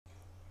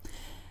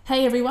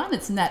Hey everyone,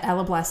 it's Nat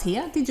Alablas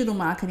here, digital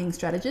marketing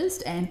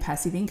strategist and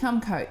passive income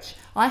coach.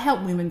 I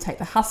help women take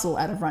the hustle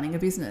out of running a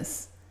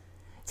business.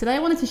 Today I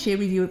wanted to share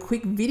with you a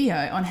quick video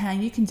on how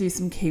you can do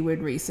some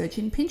keyword research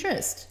in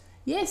Pinterest.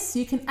 Yes,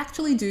 you can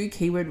actually do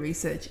keyword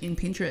research in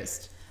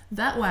Pinterest.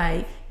 That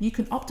way you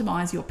can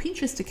optimize your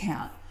Pinterest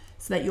account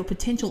so that your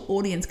potential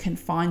audience can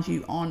find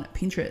you on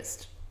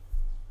Pinterest.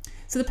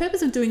 So the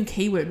purpose of doing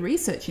keyword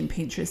research in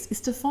Pinterest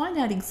is to find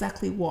out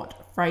exactly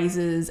what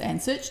phrases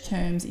and search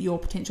terms your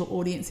potential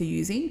audience are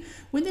using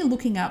when they're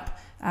looking up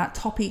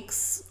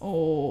topics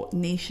or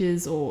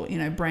niches or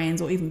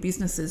brands or even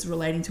businesses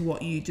relating to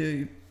what you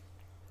do.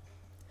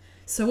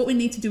 So what we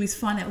need to do is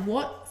find out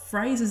what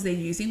phrases they're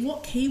using,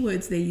 what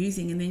keywords they're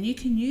using, and then you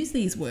can use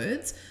these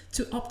words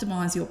to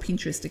optimize your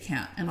Pinterest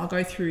account. And I'll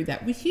go through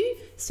that with you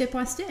step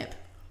by step.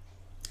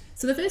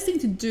 So the first thing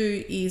to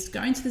do is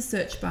go into the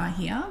search bar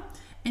here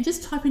and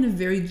just type in a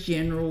very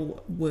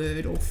general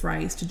word or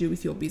phrase to do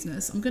with your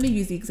business. I'm going to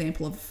use the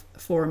example of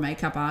for a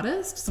makeup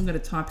artist. So I'm going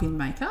to type in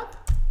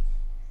makeup.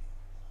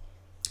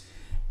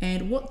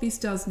 And what this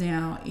does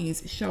now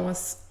is show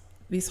us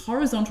this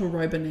horizontal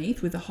row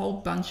beneath with a whole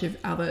bunch of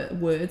other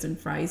words and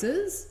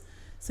phrases.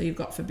 So you've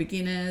got for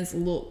beginners,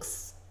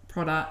 looks,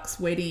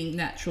 products, wedding,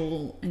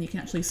 natural, and you can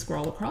actually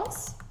scroll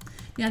across.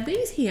 Now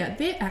these here,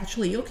 they're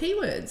actually your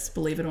keywords,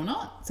 believe it or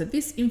not. So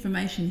this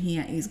information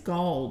here is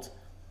gold.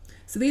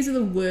 So these are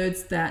the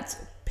words that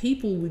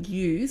people would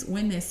use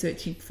when they're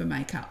searching for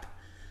makeup.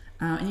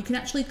 And you can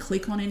actually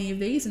click on any of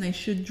these and they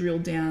should drill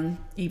down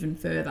even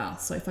further.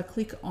 So if I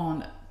click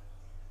on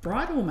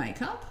bridal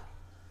makeup,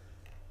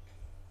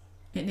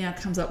 it now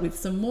comes up with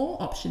some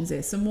more options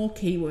there, some more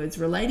keywords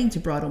relating to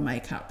bridal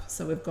makeup.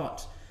 So we've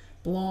got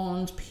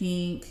blonde,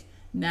 pink,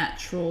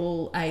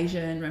 natural,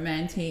 Asian,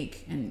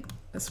 romantic, and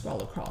a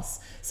scroll across.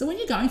 So when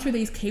you're going through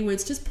these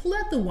keywords, just pull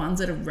out the ones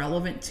that are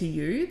relevant to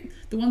you,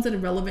 the ones that are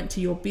relevant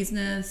to your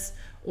business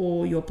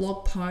or your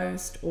blog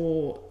post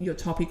or your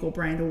topic or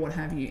brand or what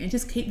have you, and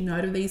just keep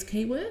note of these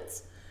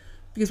keywords.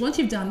 Because once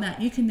you've done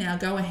that, you can now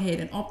go ahead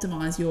and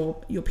optimize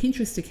your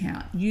Pinterest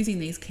account using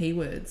these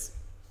keywords.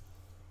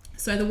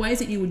 So the ways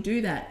that you would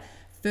do that,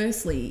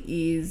 firstly,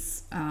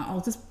 is I'll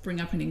just bring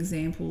up an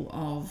example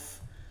of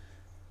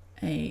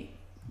a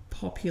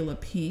popular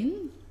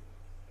pin.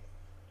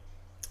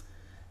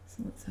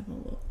 So let's have a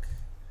look.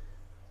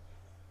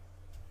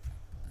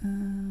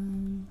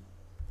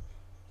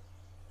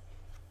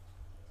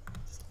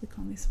 Just click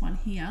on this one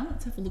here.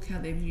 Let's have a look how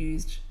they've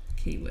used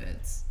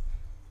keywords.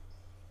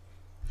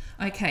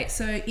 Okay,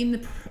 so in the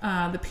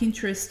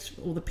Pinterest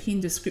or the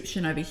pin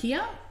description over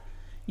here,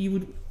 you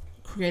would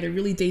create a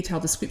really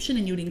detailed description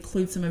and you would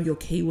include some of your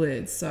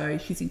keywords. So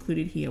she's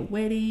included here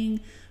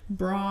wedding,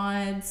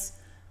 brides,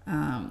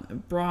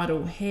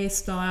 bridal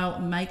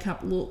hairstyle, makeup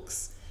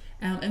looks.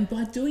 And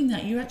by doing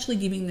that, you're actually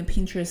giving the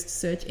Pinterest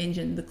search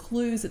engine the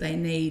clues that they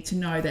need to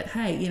know that,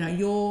 hey,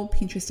 your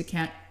Pinterest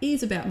account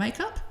is about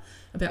makeup,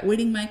 about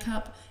wedding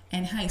makeup,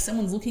 and hey,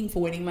 someone's looking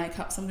for wedding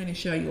makeup, so I'm going to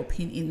show your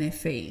pin in their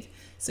feed.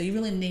 So you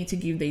really need to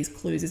give these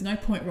clues. There's no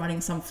point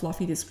writing some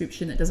fluffy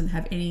description that doesn't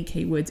have any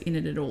keywords in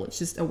it at all. It's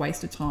just a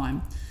waste of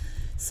time.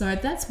 So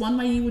that's one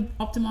way you would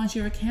optimize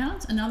your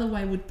account. Another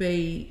way would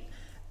be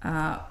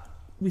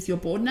with your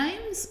board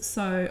names.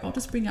 So I'll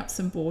just bring up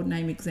some board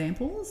name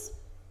examples.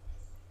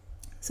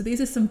 So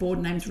these are some board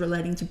names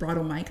relating to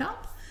bridal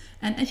makeup.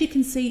 And as you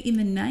can see in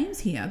the names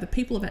here, the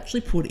people have actually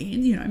put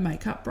in,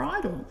 makeup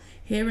bridal,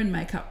 hair and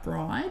makeup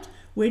bride,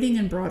 wedding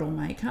and bridal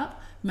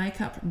makeup,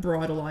 makeup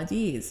bridal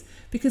ideas.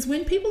 Because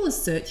when people are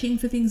searching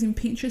for things in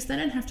Pinterest, they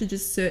don't have to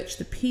just search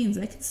the pins.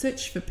 They can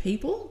search for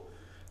people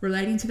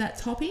relating to that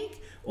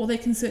topic, or they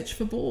can search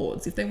for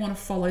boards if they want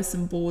to follow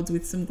some boards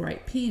with some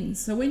great pins.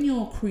 So when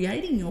you're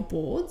creating your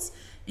boards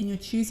and you're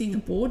choosing a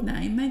board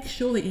name, make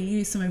sure that you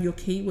use some of your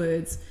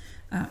keywords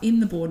in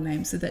the board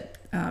name so that,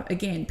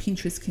 again,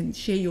 Pinterest can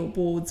share your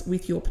boards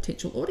with your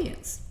potential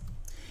audience.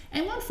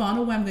 And one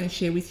final way I'm going to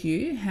share with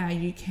you how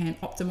you can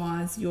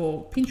optimize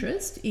your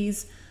Pinterest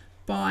is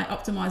by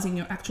optimizing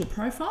your actual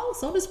profile.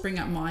 So I'll just bring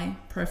up my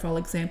profile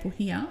example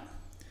here.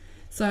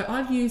 So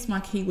I've used my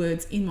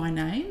keywords in my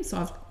name. So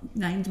I've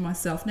named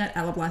myself Nat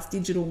Alablas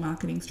Digital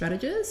Marketing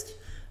Strategist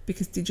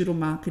because digital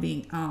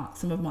marketing are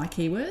some of my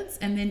keywords.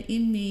 And then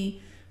in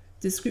the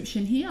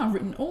description here, I've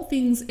written all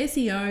things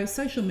SEO,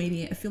 social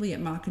media,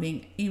 affiliate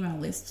marketing, email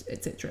list,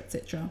 etc.,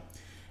 etc.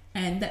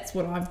 And that's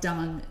what I've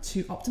done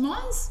to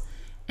optimize.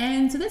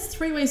 And so that's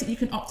 3 ways that you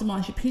can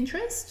optimize your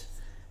Pinterest.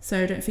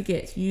 So don't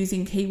forget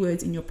using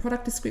keywords in your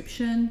product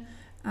description,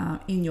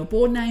 in your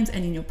board names,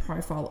 and in your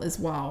profile as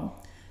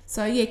well.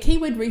 So yeah,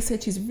 keyword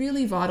research is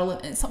really vital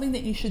and it's something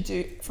that you should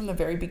do from the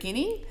very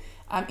beginning.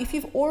 If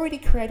you've already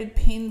created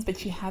pins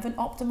but you haven't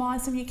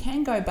optimized them, you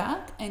can go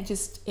back and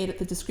just edit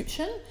the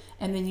description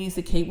and then use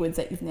the keywords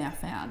that you've now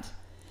found.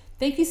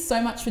 Thank you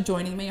so much for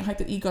joining me. I hope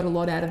that you got a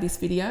lot out of this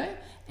video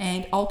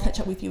and I'll catch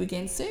up with you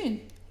again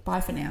soon.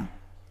 Bye for now.